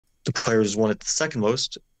the player who's won it the second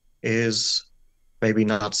most is maybe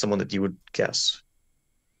not someone that you would guess.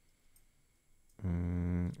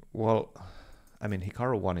 Well, I mean,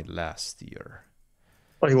 Hikaru won it last year,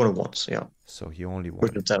 But he won it once, yeah, so he only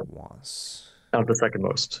which won is it once. not the second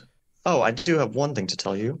most. Oh, I do have one thing to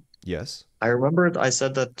tell you. Yes. I remembered I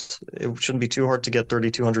said that it shouldn't be too hard to get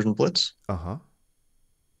 3,200 in Blitz. Uh-huh.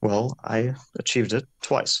 Well, I achieved it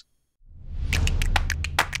twice.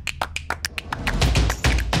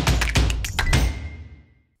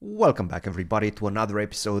 Welcome back, everybody, to another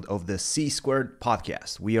episode of the C Squared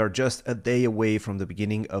podcast. We are just a day away from the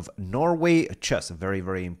beginning of Norway Chess, a very,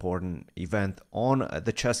 very important event on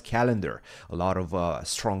the chess calendar. A lot of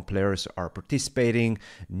strong players are participating,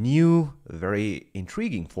 new, very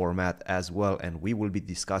intriguing format as well, and we will be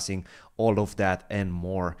discussing all of that and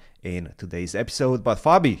more in today's episode. But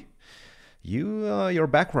Fabi, your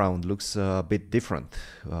background looks a bit different.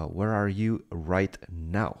 Where are you right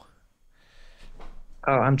now?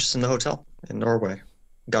 Oh, I'm just in the hotel in Norway.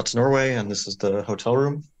 Got to Norway, and this is the hotel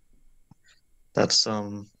room. That's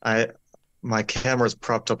I my camera's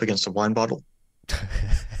propped up against a wine bottle. I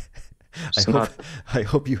So hope not, I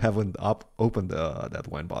hope you haven't opened that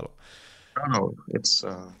wine bottle. I don't know. It's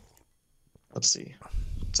let's see.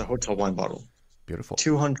 It's a hotel wine bottle. Beautiful.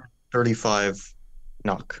 235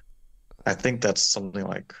 NOK. I think that's something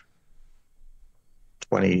like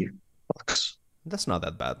 20 bucks. That's not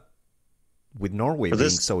that bad. With Norway For being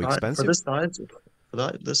this so for expensive, this size,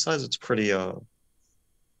 this size, it's pretty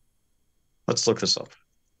let's look this up.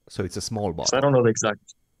 so it's a small So I bottle. don't know the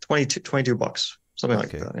exact 22 bucks, something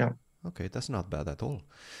like Okay. that. Yeah. Okay, that's not bad at all.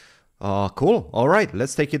 Cool. All right,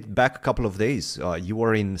 let's take it back a couple of days. You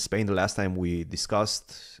were in Spain the last time we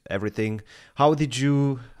discussed everything. How did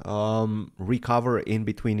you recover in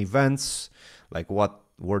between events? Like, what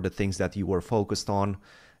were the things that you were focused on?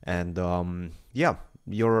 And yeah,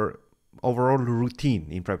 your overall routine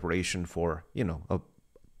in preparation for, a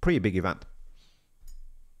pretty big event.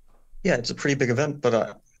 Yeah, it's a pretty big event,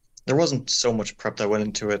 but there wasn't so much prep that went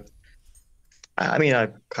into it. I mean, I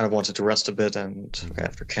kind of wanted to rest a bit, and Hmm.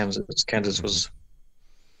 after Kansas Hmm. was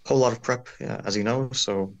a whole lot of prep, yeah, as you know.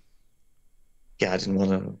 So yeah, I didn't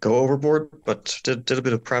want to go overboard, but did a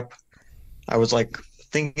bit of prep. I was like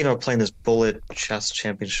thinking of playing this Bullet Chess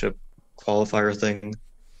Championship qualifier thing.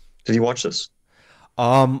 Did you watch this?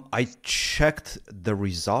 I checked the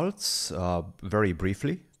results very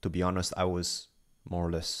briefly. To be honest, I was more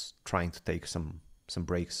or less trying to take some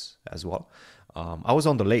breaks as well. I was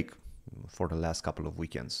on the lake for the last couple of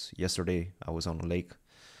weekends. Yesterday, I was on the lake,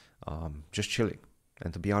 just chilling.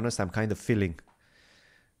 And to be honest, I'm kind of feeling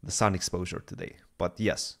the sun exposure today. But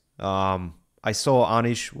yes, I saw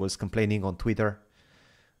Anish was complaining on Twitter.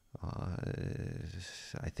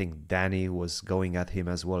 I think Danny was going at him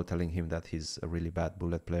as well, telling him that he's a really bad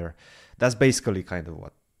bullet player. That's basically kind of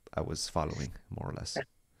what I was following, more or less.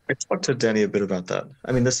 I talked to Danny a bit about that.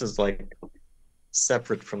 I mean, this is like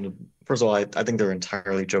separate from the. First of all, I think they're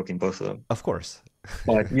entirely joking, both of them. Of course.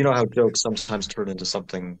 But you know how jokes sometimes turn into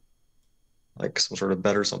something like some sort of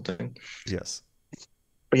bet or something. Yes.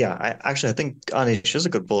 But yeah, I think Anish is a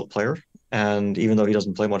good bullet player, and even though he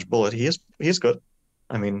doesn't play much bullet, he is good.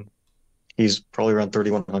 I mean, he's probably around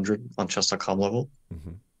 3,100 on chess.com level,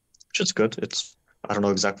 Hmm. which is good. I don't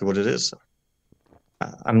know exactly what it is.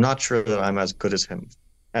 I'm not sure that I'm as good as him,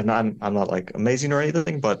 and I'm not like amazing or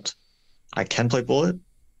anything, but I can play bullet.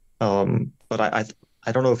 But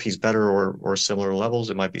I don't know if he's better or similar levels.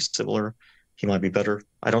 It might be similar. He might be better.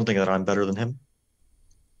 I don't think that I'm better than him.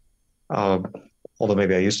 Um, although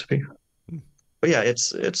maybe I used to be. But yeah,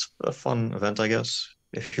 it's a fun event, I guess.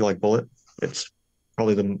 If you like bullet, it's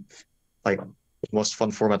probably the like most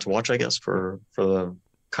fun format to watch, I guess, for the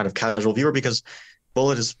kind of casual viewer because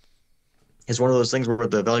bullet is one of those things where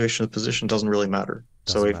the evaluation of position doesn't really matter.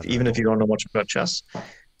 So Doesn't if matter at even if you all. don't know much about chess,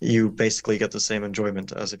 you basically get the same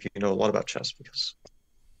enjoyment as if you know a lot about chess because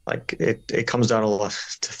like it comes down a lot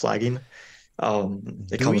to flagging.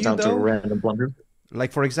 It Do comes you down to though? random blunders.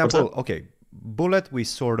 Like, for What's that? example, okay, bullet, we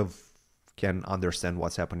sort of can understand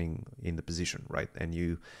what's happening in the position, right? And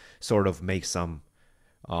you sort of make some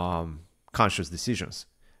conscious decisions.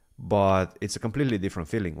 But it's a completely different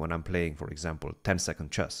feeling when I'm playing, for example,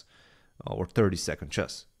 10-second chess or 30-second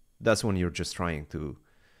chess. That's when you're just trying to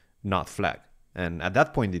not flag. And at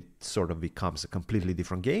that point, it sort of becomes a completely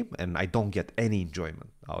different game. And I don't get any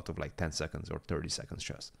enjoyment out of like 10 seconds or 30 seconds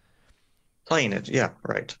chess. Playing it, yeah,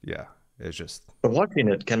 right. Yeah, it's just, But watching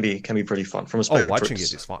it can be pretty fun from a oh, watching it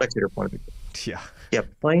is fun. spectator point of view. Yeah. Yeah,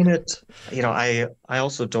 playing it, I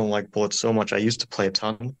also don't like bullets so much. I used to play a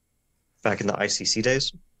ton back in the ICC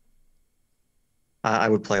days. I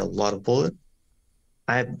would play a lot of bullet,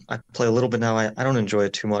 I play a little bit now. I don't enjoy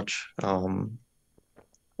it too much.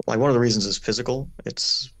 Like one of the reasons is physical.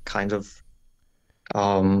 It's kind of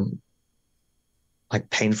um like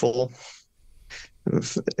painful.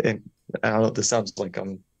 And I don't know, this sounds like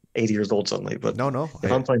I'm 80 years old suddenly, but No, no,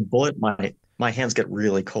 if I'm playing bullet, my hands get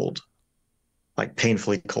really cold, like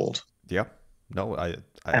painfully cold. yeah, no, I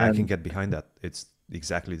can And get behind that. It's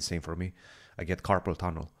exactly the same for me. I get carpal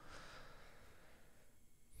tunnel.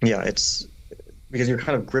 yeah, it's because you're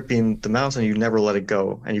kind of gripping the mouse and you never let it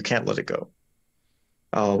go, and you can't let it go.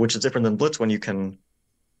 Which is different than Blitz when you can.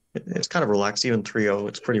 It's kind of relaxed. Even 3-0,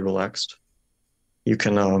 it's pretty relaxed. You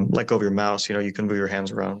can let go of your mouse. You can move your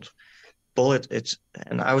hands around. Bullet,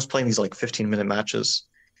 and I was playing these like 15-minute matches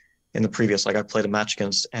in the previous. Like I played a match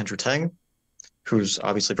against Andrew Tang, who's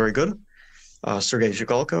obviously very good. Sergey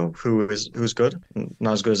Zhigalko, who's good,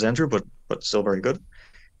 not as good as Andrew, but still very good.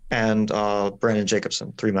 And Brandon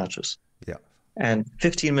Jacobson, 3 matches. Yeah. And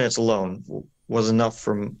 15 minutes alone was enough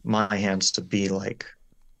for my hands to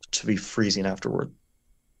be freezing afterward.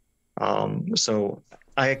 So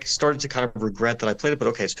I started to kind of regret that I played it, but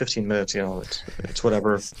okay, it's 15 minutes, it's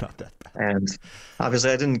whatever. It's not that bad. And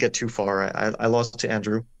obviously I didn't get too far. I lost to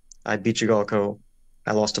Andrew. I beat Jigalko.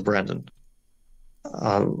 I lost to Brandon.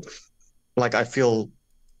 Um, like I feel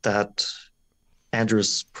that Andrew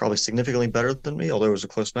is probably significantly better than me, although it was a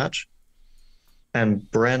close match. And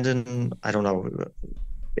Brandon, I don't know.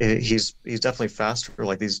 He's definitely faster.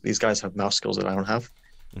 Like these guys have mouse skills that I don't have.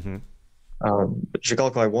 Hmm. But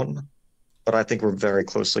Jigalko I won, but I think we're very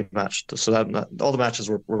closely matched. So that all the matches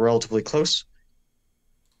were relatively close.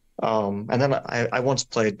 And then I once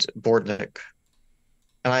played Bordnik,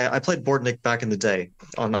 and I played Bordnik back in the day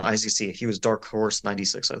on ICC. He was Dark Horse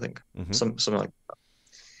 96, I think, Hmm. something like.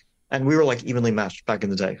 And we were like evenly matched back in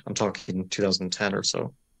the day. I'm talking 2010 or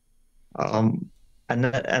so. Um,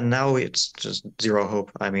 and now it's just zero hope.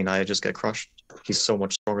 I mean, I just get crushed. He's so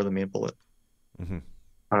much stronger than me in bullet. Hmm.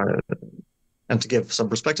 Uh, and to give some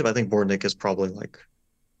perspective, I think Bordnik is probably like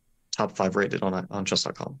top 5 rated on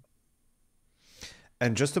chess.com.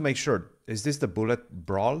 And just to make sure, is this the bullet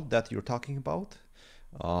brawl that you're talking about?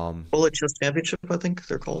 Um, Bullet Chess Championship, I think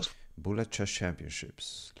they're called. Bullet Chess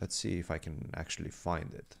Championships. Let's see if I can actually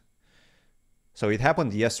find it. So it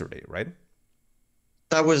happened yesterday, right?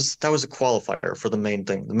 That was a qualifier for the main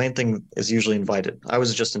thing. The main thing is usually invited. I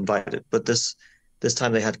was just invited, but this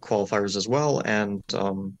time they had qualifiers as well, and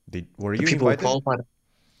Were the you people who invited? qualified.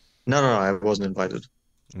 No, no, no, I wasn't invited.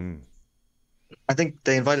 Mm. I think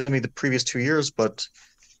they invited me the previous 2 years, but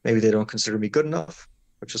maybe they don't consider me good enough,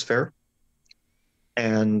 which is fair.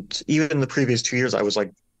 And even in the previous 2 years, I was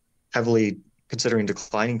like heavily considering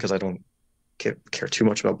declining because I don't care too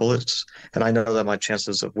much about bullets, and I know that my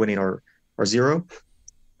chances of winning are zero.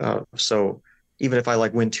 So even if I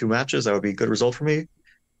like win 2 matches, that would be a good result for me.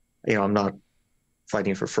 I'm not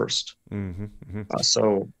fighting for first. Hmm. Hmm.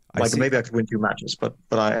 So I like see. maybe I could win 2 matches, but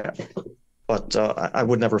I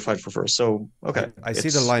would never fight for first. So okay, I see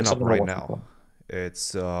the it's lineup something I right want to now. play.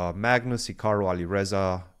 It's Magnus, Hikaru,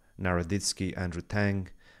 Alireza, Naroditsky, Andrew Tang,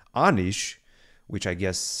 Anish, which I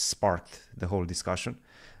guess sparked the whole discussion.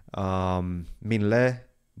 Minle,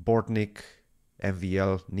 Bortnik,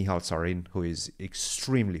 MVL, Nihal Sarin, who is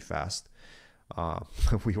extremely fast. Uh,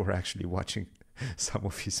 we were actually watching some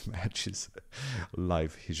of his matches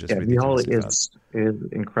live. He's just Yeah, Mihal ridiculously fast. is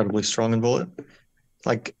incredibly strong in bullet.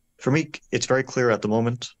 Like for me, it's very clear at the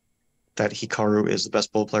moment that Hikaru is the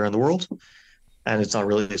best bullet player in the world, and it's not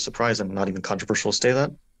really a surprise and not even controversial to say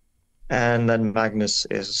that. And then Magnus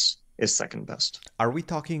is second best. Are we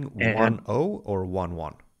talking And 1-0 or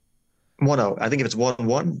 1-1? 1-0. I think if it's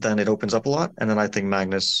 1-1, then it opens up a lot, and then I think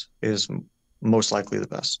Magnus is most likely the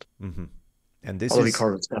best. Mm-hmm. And this Although is,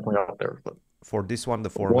 Hikaru is definitely up there, but for this one, the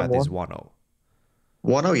format is 1-1. 1-0.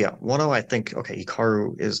 1-0, yeah. 1-0, I think, okay,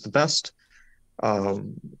 Hikaru is the best.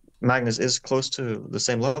 Um, Magnus is close to the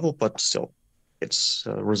same level, but still, its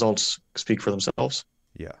results speak for themselves.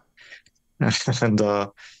 Yeah. And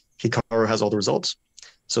Hikaru has all the results.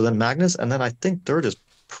 So then Magnus, and then I think third is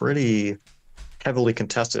pretty heavily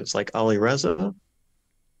contested. It's like Ali Reza,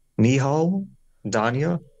 Nihal,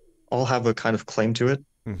 Danya, all have a kind of claim to it.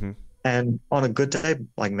 Mm-hmm. And on a good day,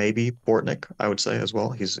 like maybe Bortnik, I would say as well.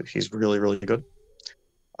 He's really, really good.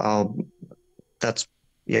 Um, that's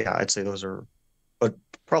yeah, I'd say those are, but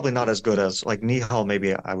probably not as good as like Nihal.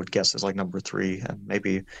 Maybe I would guess is like number 3, and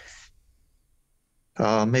maybe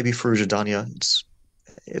Faruja Danya.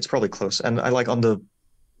 It's probably close. And I like on the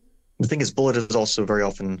thing is, bullet is also very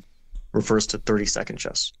often refers to 30-second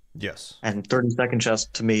chess, Yes. and 30-second chess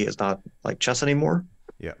to me is not like chess anymore.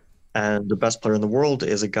 Yeah. And the best player in the world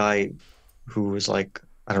is a guy who is like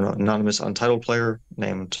I don't know, anonymous untitled player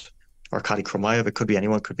named Arkady Kromayev. It could be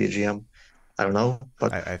anyone, could be a GM. I don't know,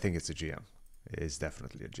 but I think it's a GM. It's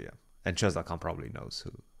definitely a GM. And chess.com probably knows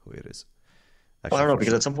who it is. well, I Actually, don't know for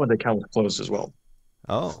because sure. at some point the account was closed as well.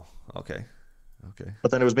 Oh, okay. Okay.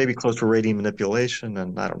 But then it was maybe closed for rating manipulation,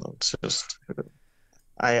 and I don't know. It's just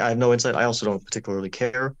I have no insight. I also don't particularly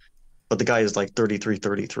care. But the guy is like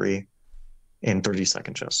 33-33 in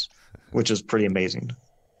 30-second chess, which is pretty amazing.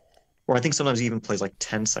 Or I think sometimes he even plays like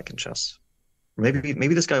 10-second chess. Maybe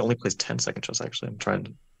this guy only plays 10-second chess, actually.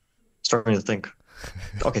 Starting to think.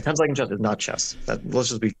 Okay, 10-second chess is not chess. Let's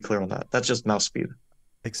just be clear on that. That's just mouse speed.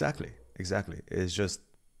 Exactly. Exactly. It's just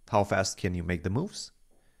how fast can you make the moves?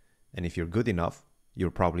 And if you're good enough,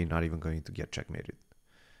 you're probably not even going to get checkmated.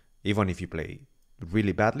 Even if you play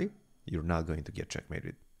really badly, you're not going to get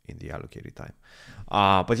checkmated in the allocated time.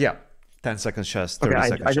 But yeah, 10 seconds chess, Okay, 30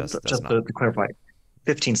 seconds I chess, that's just not. to clarify,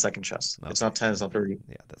 15-second chess. It's Okay. not 10, it's not 30.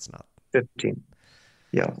 Yeah, that's not. 15.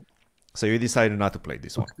 Yeah. So you decided not to play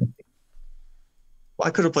this one. Well,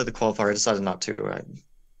 I could have played the qualifier. I decided not to.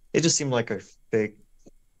 It just seemed like a big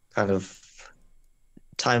kind of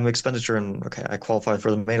time expenditure. And okay, I qualified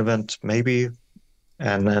for the main event, maybe.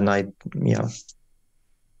 And then you know,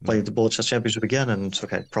 played the Bullet Chess Championship again. And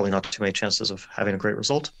okay, probably not too many chances of having a great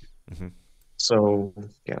result. Mm-hmm. So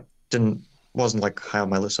yeah, didn't wasn't like high on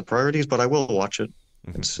my list of priorities, but I will watch it.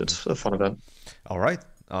 Mm-hmm. It's a fun event. All right.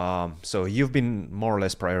 So you've been more or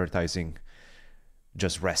less prioritizing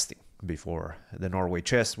just resting before the Norway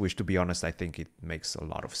Chess, which, to be honest, I think it makes a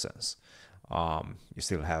lot of sense. You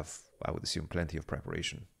still have, I would assume, plenty of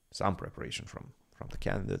preparation, some preparation from the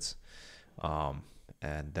candidates,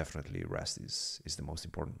 and definitely rest is the most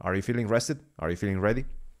important. Are you feeling rested? Are you feeling ready?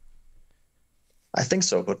 I think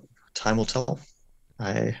so, but time will tell.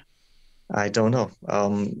 I I don't know.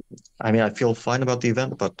 I mean, I feel fine about the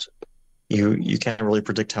event, but you can't really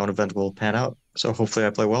predict how an event will pan out. So hopefully I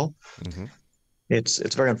play well. Mm-hmm.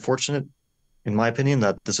 It's very unfortunate, in my opinion,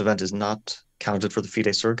 that this event is not counted for the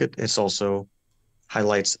FIDE circuit. It's also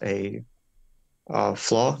highlights a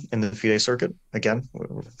flaw in the FIDE circuit. Again,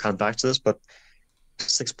 we're kind of back to this, but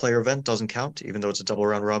six-player event doesn't count, even though it's a double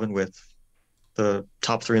round robin with the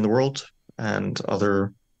top three in the world and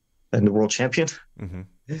the world champion Mm-hmm.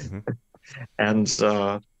 Mm-hmm.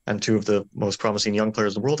 and two of the most promising young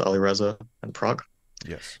players in the world, Ali Reza and Prague.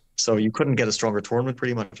 Yes. So you couldn't get a stronger tournament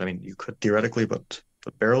pretty much. I mean, you could theoretically, but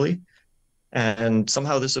barely. And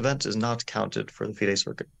somehow this event is not counted for the FIDE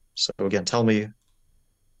circuit. So again, tell me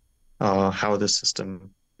how this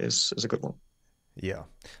system is a good one. Yeah.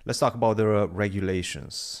 Let's talk about the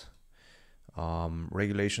regulations.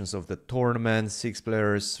 Regulations of the tournament, 6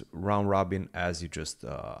 players, round robin, as you just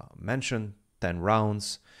mentioned, 10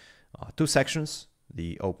 rounds, 2 sections,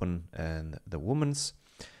 the open and the women's.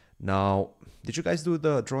 Now, did you guys do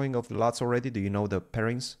the drawing of the lots already? Do you know the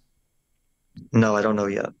pairings? No, I don't know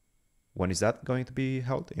yet. When is that going to be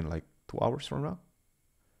held? In like 2 hours from now?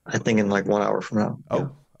 I think in like 1 hour from now. Yeah.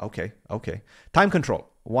 Oh, okay, okay. Time control,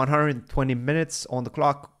 120 minutes on the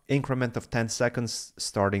clock, increment of 10 seconds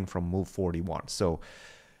starting from move 41. So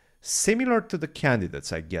similar to the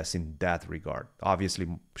candidates, I guess, in that regard. Obviously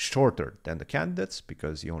shorter than the candidates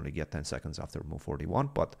because you only get 10 seconds after move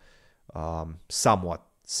 41, but somewhat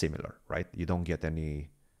similar, right? You don't get any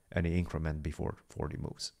increment before 40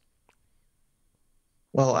 moves.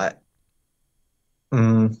 Well,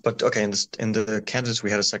 but okay, in the candidates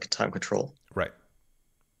we had a second time control. Right.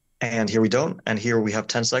 And here we don't. And here we have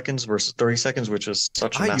 10 seconds versus 30 seconds, which is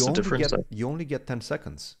such a massive difference. You only get 10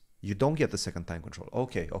 seconds. You don't get the second time control.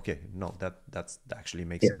 Okay, okay. No, that actually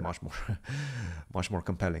makes it much more much more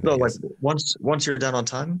compelling. No, I like guess. once you're down on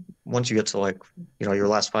time, once you get to like, your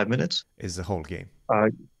last 5 minutes, Is the whole game.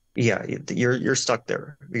 yeah, you're stuck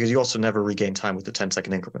there because you also never regain time with the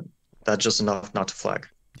 10-second increment. That's just enough not to flag.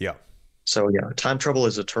 Yeah. So yeah, time trouble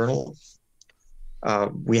is eternal.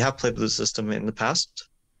 We have played with the system in the past.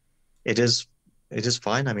 It is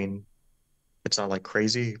fine. I mean, it's not like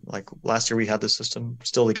crazy. Like last year we had this system.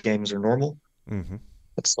 Still the games are normal. Mm-hmm.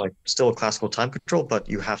 It's like still a classical time control, but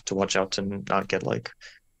you have to watch out to not get like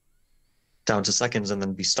down to seconds and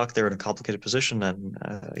then be stuck there in a complicated position and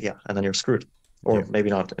and then you're screwed. Or Yeah. maybe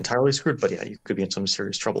not entirely screwed, but yeah, you could be in some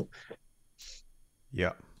serious trouble.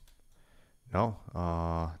 Yeah. No,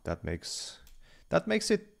 that makes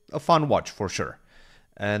it a fun watch for sure.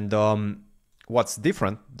 And what's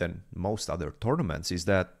different than most other tournaments is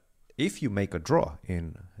that if you make a draw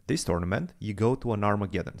in this tournament, you go to an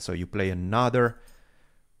Armageddon. So you play another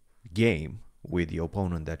game with the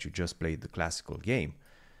opponent that you just played the classical game.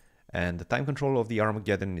 And the time control of the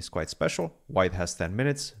Armageddon is quite special. White has 10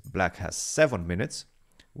 minutes, black has 7 minutes.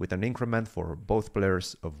 with an increment for both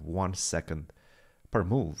players of 1 second per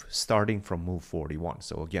move, starting from move 41.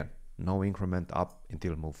 So again, no increment up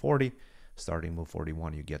until move 40. Starting move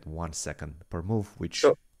 41, you get 1 second per move, which,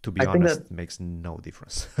 So to be I think honest, that makes no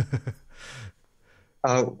difference.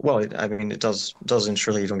 well, I mean, it does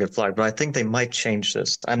ensure that you don't get flagged, but I think they might change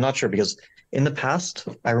this. I'm not sure because in the past,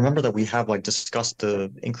 I remember that we have like discussed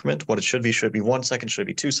the increment, what it should be. Should it be 1 second? Should it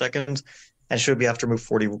be 2 seconds? And should it be after move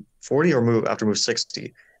 40 or move after move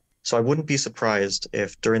 60? So I wouldn't be surprised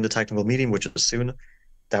if during the technical meeting, which is soon,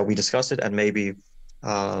 that we discuss it and maybe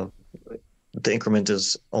uh, the increment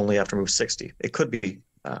is only after move 60. It could be.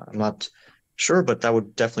 I'm not sure, but that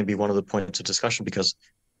would definitely be one of the points of discussion because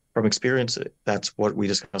from experience, that's what we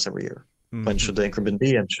discuss every year. When Mhm. should the increment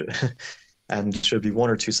be and should it be 1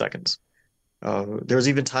 or 2 seconds? There's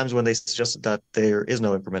even times when they suggested that there is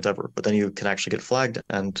no increment ever, but then you can actually get flagged,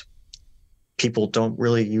 and people don't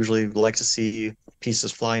really usually like to see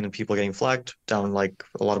pieces flying and people getting flagged down like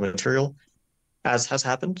a lot of material, as has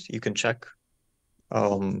happened. You can check.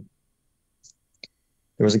 Um,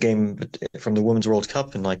 there was a game from the Women's World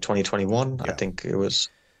Cup in like 2021. I Yeah, think it was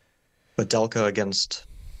Badelka against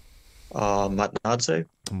Matnadze,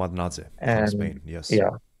 Madnadze from and Spain, yes. yeah,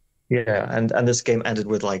 yeah, and this game ended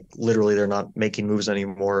with like literally they're not making moves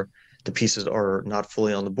anymore. The pieces are not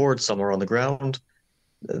fully on the board, some are on the ground.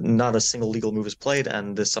 Not a single legal move is played,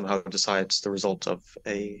 and this somehow decides the result of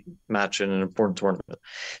a match in an important tournament.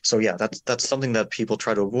 So yeah, that's something that people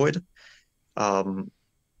try to avoid. Um,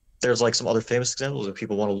 there's like some other famous examples if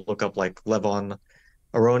people want to look up like Levon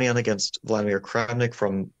Aronian against Vladimir Kramnik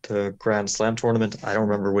from the Grand Slam tournament. I don't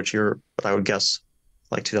remember which year, but I would guess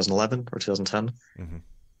like 2011 or 2010. Hmm.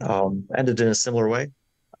 Ended in a similar way.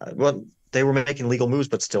 Well, they were making legal moves,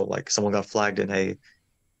 but still, like someone got flagged in a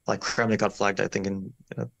like Kramnik got flagged, I think, in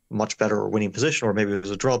a much better winning position, or maybe it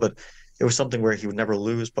was a draw, but it was something where he would never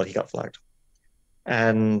lose, but he got flagged.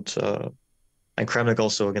 And and Kramnik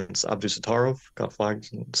also against Abdusattorov got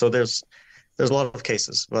flagged. And so there's a lot of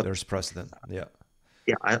cases, but There's precedent, yeah.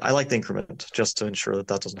 yeah, I like the increment just to ensure that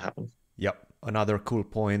that doesn't happen. Yep. Another cool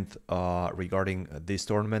point regarding this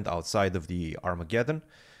tournament outside of the Armageddon,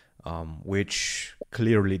 which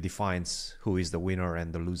clearly defines who is the winner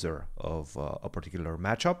and the loser of a particular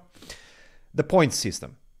matchup. The point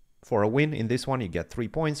system. For a win in this one, you get 3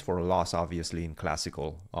 points. For a loss, obviously, in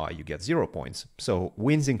Classical, you get 0 points. So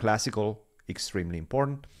wins in Classical, extremely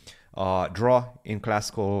important. Draw in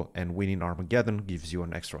Classical and win in Armageddon gives you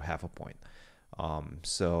an extra half a point.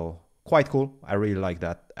 So quite cool. I really like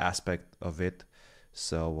that aspect of it.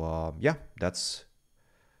 So yeah, that's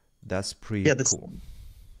pretty Yeah, cool.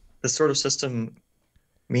 this sort of system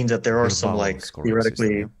means that there are some Bilbao like scoring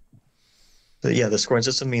system, yeah. theoretically, yeah, the scoring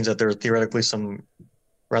system means that there are theoretically some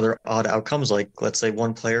rather odd outcomes. Like let's say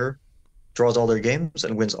one player draws all their games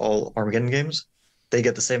and wins all Armageddon games, they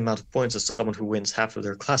get the same amount of points as someone who wins half of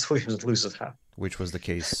their classical games and loses half. Which was the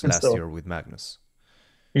case And last so, year with Magnus.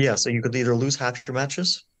 yeah, so you could either lose half your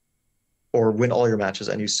matches or win all your matches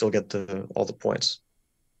and you still get all the points.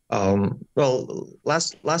 Well,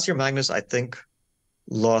 last year Magnus, I think,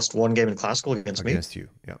 lost one game in classical against me, Against you,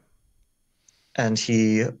 yeah. and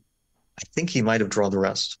I think he might have drawn the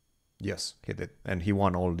rest. Yes, he did. And he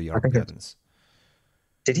won all the I think Armageddons.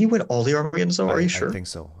 did he win all the Armageddons though? Are you I sure? think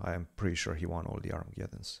so. I'm pretty sure he won all the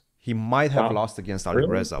Armageddons. He might have Wow, lost against Ali really?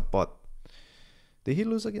 Reza, but did he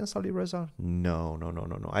lose against Ali Reza? No, no, no,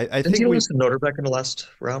 no, no. I Didn't he think we lose to Noterbeck in the last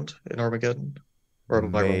round in Armageddon? Or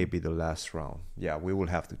am I wrong? maybe the last round. Yeah, we will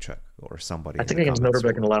have to check, or somebody I in the think against comments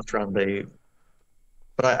Noterbeck in will. the last round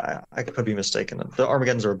but I could be mistaken. The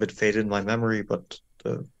Armageddons are a bit faded in my memory, but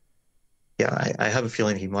yeah, I have a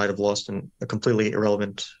feeling he might have lost in a completely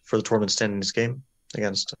irrelevant for the tournament standings game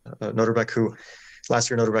against Noterbeck, who last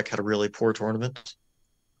year Noterbeck had a really poor tournament,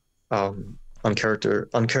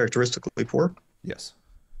 uncharacteristically poor, Yes.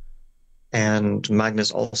 and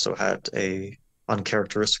Magnus also had a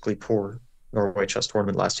uncharacteristically poor Norway chess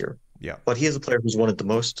tournament last year. Yeah. But he is a player who's won it the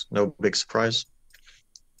most, no big surprise.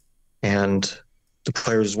 And the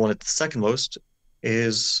player who's won it the second most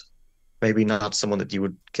is maybe not someone that you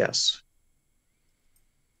would guess.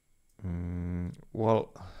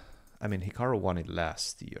 Well, I mean, Hikaru won it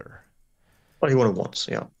last year, But he won it once,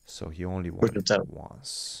 yeah, so he only which won is it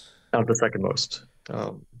once. not the second most.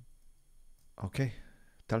 Okay,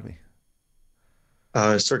 tell me.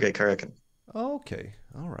 Sergei Karyakin. Okay,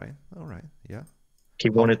 all right, yeah. He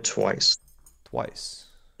won How? it twice, Twice.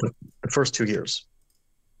 the first 2 years.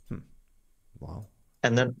 Hmm. Wow.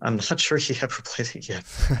 And then I'm not sure he ever played it yet.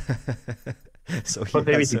 So he But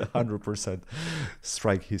maybe has he, 100%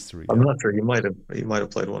 strike history. I'm Yeah, not sure. He might have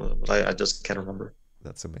played one of them, but I just can't remember.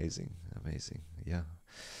 that's amazing. Amazing. Yeah.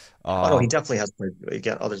 Oh no, he Um, definitely has played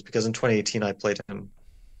against others because in 2018 I played him.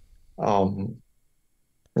 Um,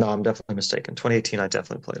 no, I'm definitely mistaken. 2018 I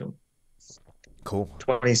definitely played him. cool.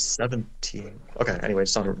 2017. Okay, anyway,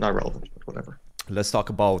 it's not relevant, but whatever. Let's talk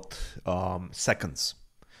about seconds.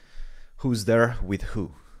 Who's there with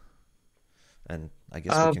who? And I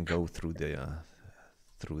guess we Uh, can go through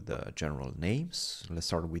the general names. Let's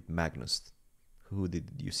start with Magnus. Who did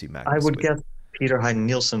you see I Magnus would with? guess Peter Heine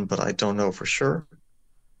Nielsen, but I don't know for sure.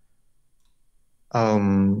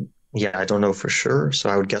 Yeah, I don't know for sure. So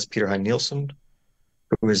I would guess Peter Heine Nielsen,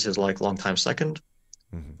 who is his like longtime second.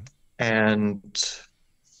 Mm-hmm. And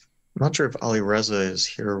I'm not sure if Ali Reza is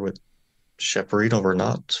here with Sheparinov or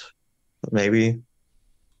not, but maybe.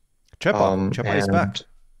 Chepa is back. And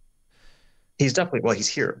he's definitely, well, he's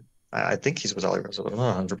here. I think he's with Ali Reza, but I'm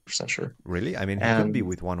not 100% sure. Really? I mean, he could be And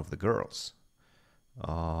with one of the girls.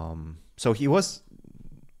 So he was.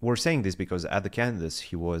 We're saying this because at the candidates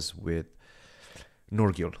he was with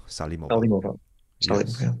Nurgül Salimova. Salimova. Salimova,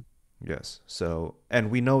 Yes. yeah. Yes. So, and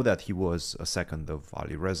we know that he was a second of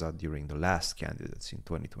Ali Reza during the last candidates in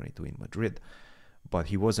 2022 in Madrid, but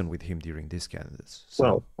he wasn't with him during these candidates.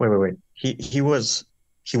 So, Well, wait. He was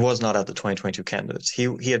not at the 2022 candidates.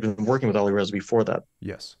 He had been working with Ali Reza before that,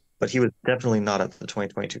 yes, but he was definitely not at the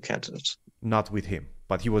 2022 candidates. not with him,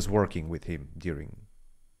 but he was working with him during,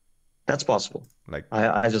 That's possible. like,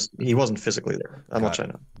 I just he wasn't physically there. That got much it, I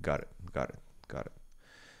know. got it.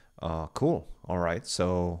 Cool. All right.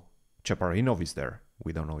 So Chaparinov is there.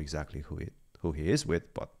 We don't know exactly who he is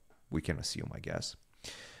with, but we can assume, I guess,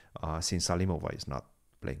 since Salimova is not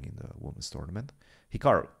playing in the women's tournament.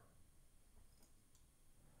 Hikaru.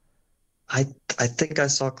 I think I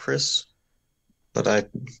saw Chris, but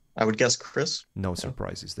I would guess Chris. No Yeah.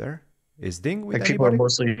 surprises there. Is Ding with Like people are anybody?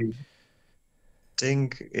 mostly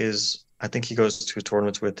Ding is I think he goes to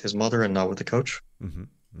tournaments with his mother and not with the coach. Mm-hmm.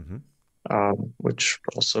 Mm-hmm. Which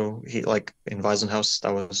also he like in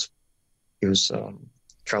Weisenhaus he was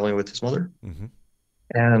traveling with his mother. Mm-hmm.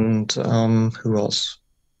 And who else?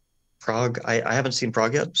 Prague. I haven't seen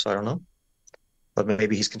Prague yet, so I don't know. But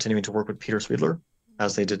maybe he's continuing to work with Peter Sweedler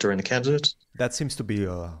as they did during the candidates. That seems to be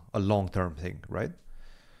a long-term thing, right?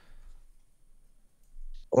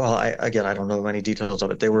 Well, I don't know any details of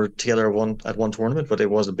it. They were together at one tournament, but it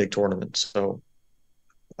was a big tournament. So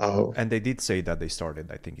And they did say that they started,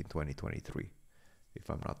 I think, in 2023, if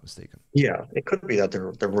I'm not mistaken. yeah, it could be that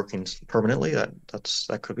they're working permanently. That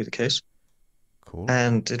could be the case. Cool.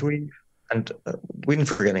 And we didn't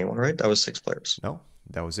forget anyone, right? That was 6 players. No,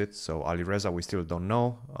 that was it. So Ali Reza, we still don't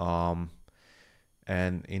know.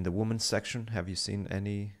 And in the women's section, have you seen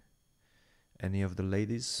any of the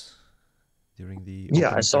ladies during the Yeah, I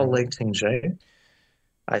opening saw Lei ceremony? Ting-jae.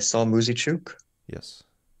 I saw Muzichuk. Yes.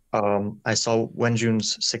 I saw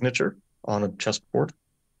Wenjun's signature on a chessboard.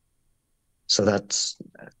 So that's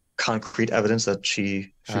concrete evidence that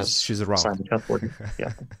she has She's around. signed the chessboard.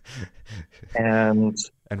 Yeah. And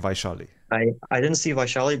And Vaishali. I didn't see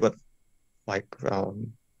Vaishali, but like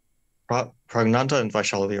Pragnanta and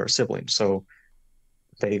Vaishali are siblings. So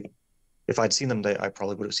they, if I'd seen them, I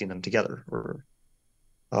probably would have seen them together.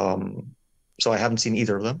 Um, so I haven't seen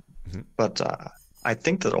either of them, Mm-hmm. but I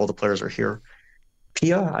think that all the players are here.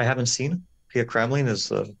 Pia, I haven't seen. Pia Kramlin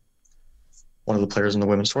is one of the players in the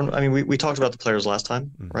women's tournament. I mean, we talked about the players last time,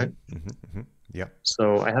 Mm-hmm. right? Mm-hmm. Mm-hmm. Yeah.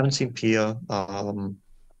 So I haven't seen Pia.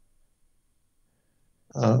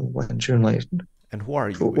 When June late. And who are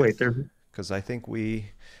you Wait, with? there. Because I think we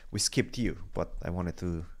skipped you, but I wanted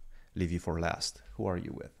to leave you for last. Who are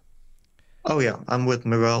you with? Oh yeah, I'm with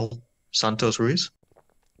Miguel Santos Ruiz,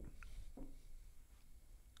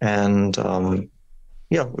 and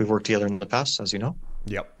yeah, we've worked together in the past, as you know.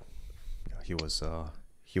 Yep. Yeah,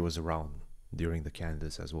 he was around during the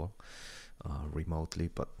candidates as well, remotely,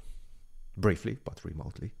 but briefly, but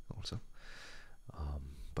remotely also.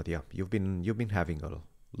 But yeah, you've been having a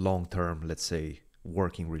long term, let's say,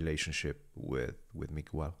 working relationship with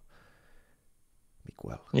Miguel.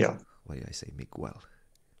 Miguel. Yeah, Why did I say Miguel?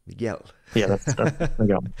 Miguel. yeah, that's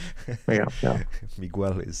Miguel. Miguel, yeah,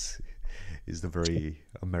 Miguel is the very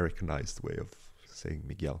Americanized way of saying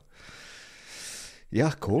Miguel.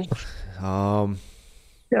 Yeah, cool. Um,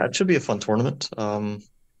 yeah. It should be a fun tournament.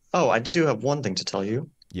 Oh, I do have one thing to tell you.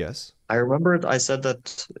 yes. I remembered I said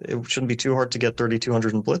that it shouldn't be too hard to get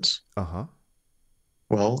 3,200 in Blitz. Uh-huh.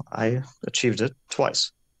 Well, I achieved it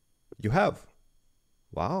twice. You have.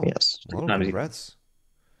 Wow. Yes, three Well, times. congrats.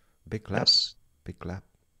 Big clap. Yes, Big clap.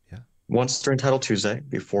 Yeah. once during Title Tuesday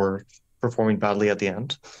before performing badly at the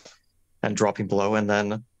end and dropping below, and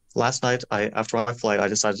then last night, after my flight, I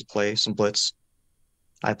decided to play some Blitz,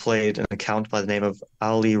 I played an account by the name of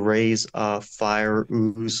Ali Ray's Fire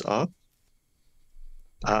Ooze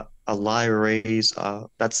Ali Ray's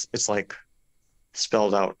that's it's like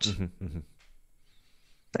spelled out. Hmm. Hmm.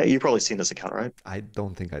 Hey, you've probably seen this account, right? I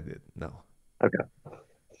don't think I did. No. Okay.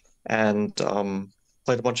 And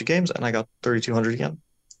played a bunch of games and I got 3,200 again.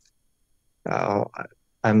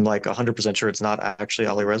 I'm like 100% sure it's not actually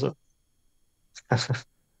Ali Reza.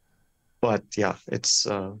 But yeah, it's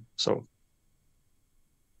so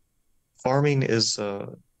farming is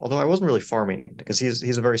although I wasn't really farming because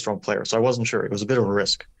he's a very strong player, so I wasn't sure. It was a bit of a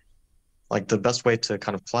risk. Like the best way to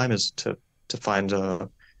kind of climb is to find a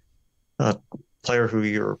player who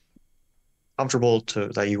you're comfortable to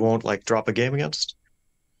that you won't like drop a game against.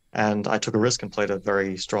 And I took a risk and played a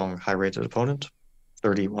very strong, high-rated opponent,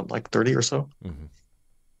 31, like 30 or so, Hmm.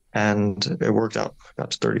 and it worked out.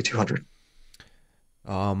 Got to 3,200.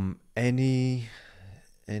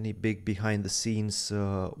 Any big behind the scenes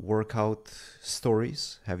workout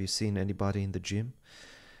stories? Have you seen anybody in the gym?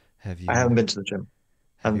 Have I you haven't been to the gym.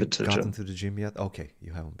 I have haven't you been to the gotten gym. to the gym yet? Okay,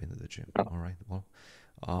 you haven't been to the gym. No. All right. Well,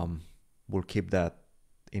 um, we'll keep that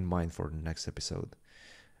in mind for the next episode,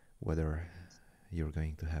 whether you're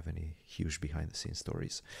going to have any huge behind the scenes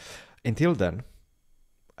stories. Until then,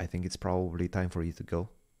 I think it's probably time for you to go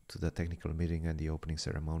to the technical meeting and the opening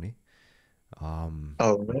ceremony. Um,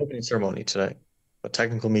 Oh, no opening ceremony today. A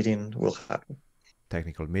technical meeting will happen.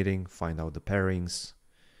 Technical meeting, find out the pairings,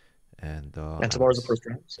 and And I tomorrow's the guess first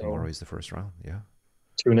round, tomorrow so is the first round. Yeah,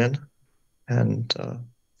 tune in and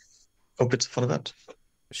hope it's a fun event.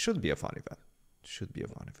 should be a fun event. Should be a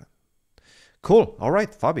fun event. Cool. All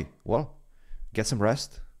right, Fabi. Well, get some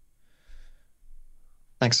rest.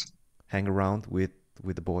 Thanks. Hang around with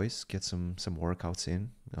the boys. Get some workouts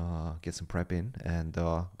in. Get some prep in, and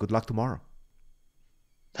good luck tomorrow.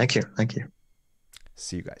 Thank you. Thank you.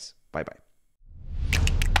 See you guys. Bye bye.